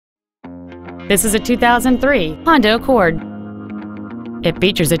This is a 2003 Honda Accord. It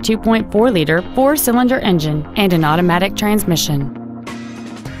features a 2.4-liter four-cylinder engine and an automatic transmission.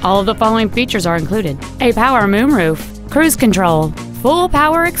 All of the following features are included: a power moonroof, cruise control, full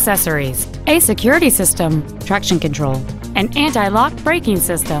power accessories, a security system, traction control, an anti-lock braking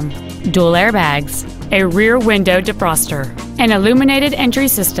system, dual airbags, a rear window defroster, an illuminated entry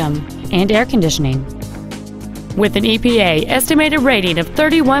system, and air conditioning. With an EPA estimated rating of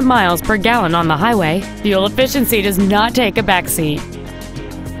 31 miles per gallon on the highway, fuel efficiency does not take a backseat.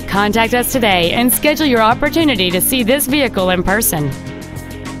 Contact us today and schedule your opportunity to see this vehicle in person.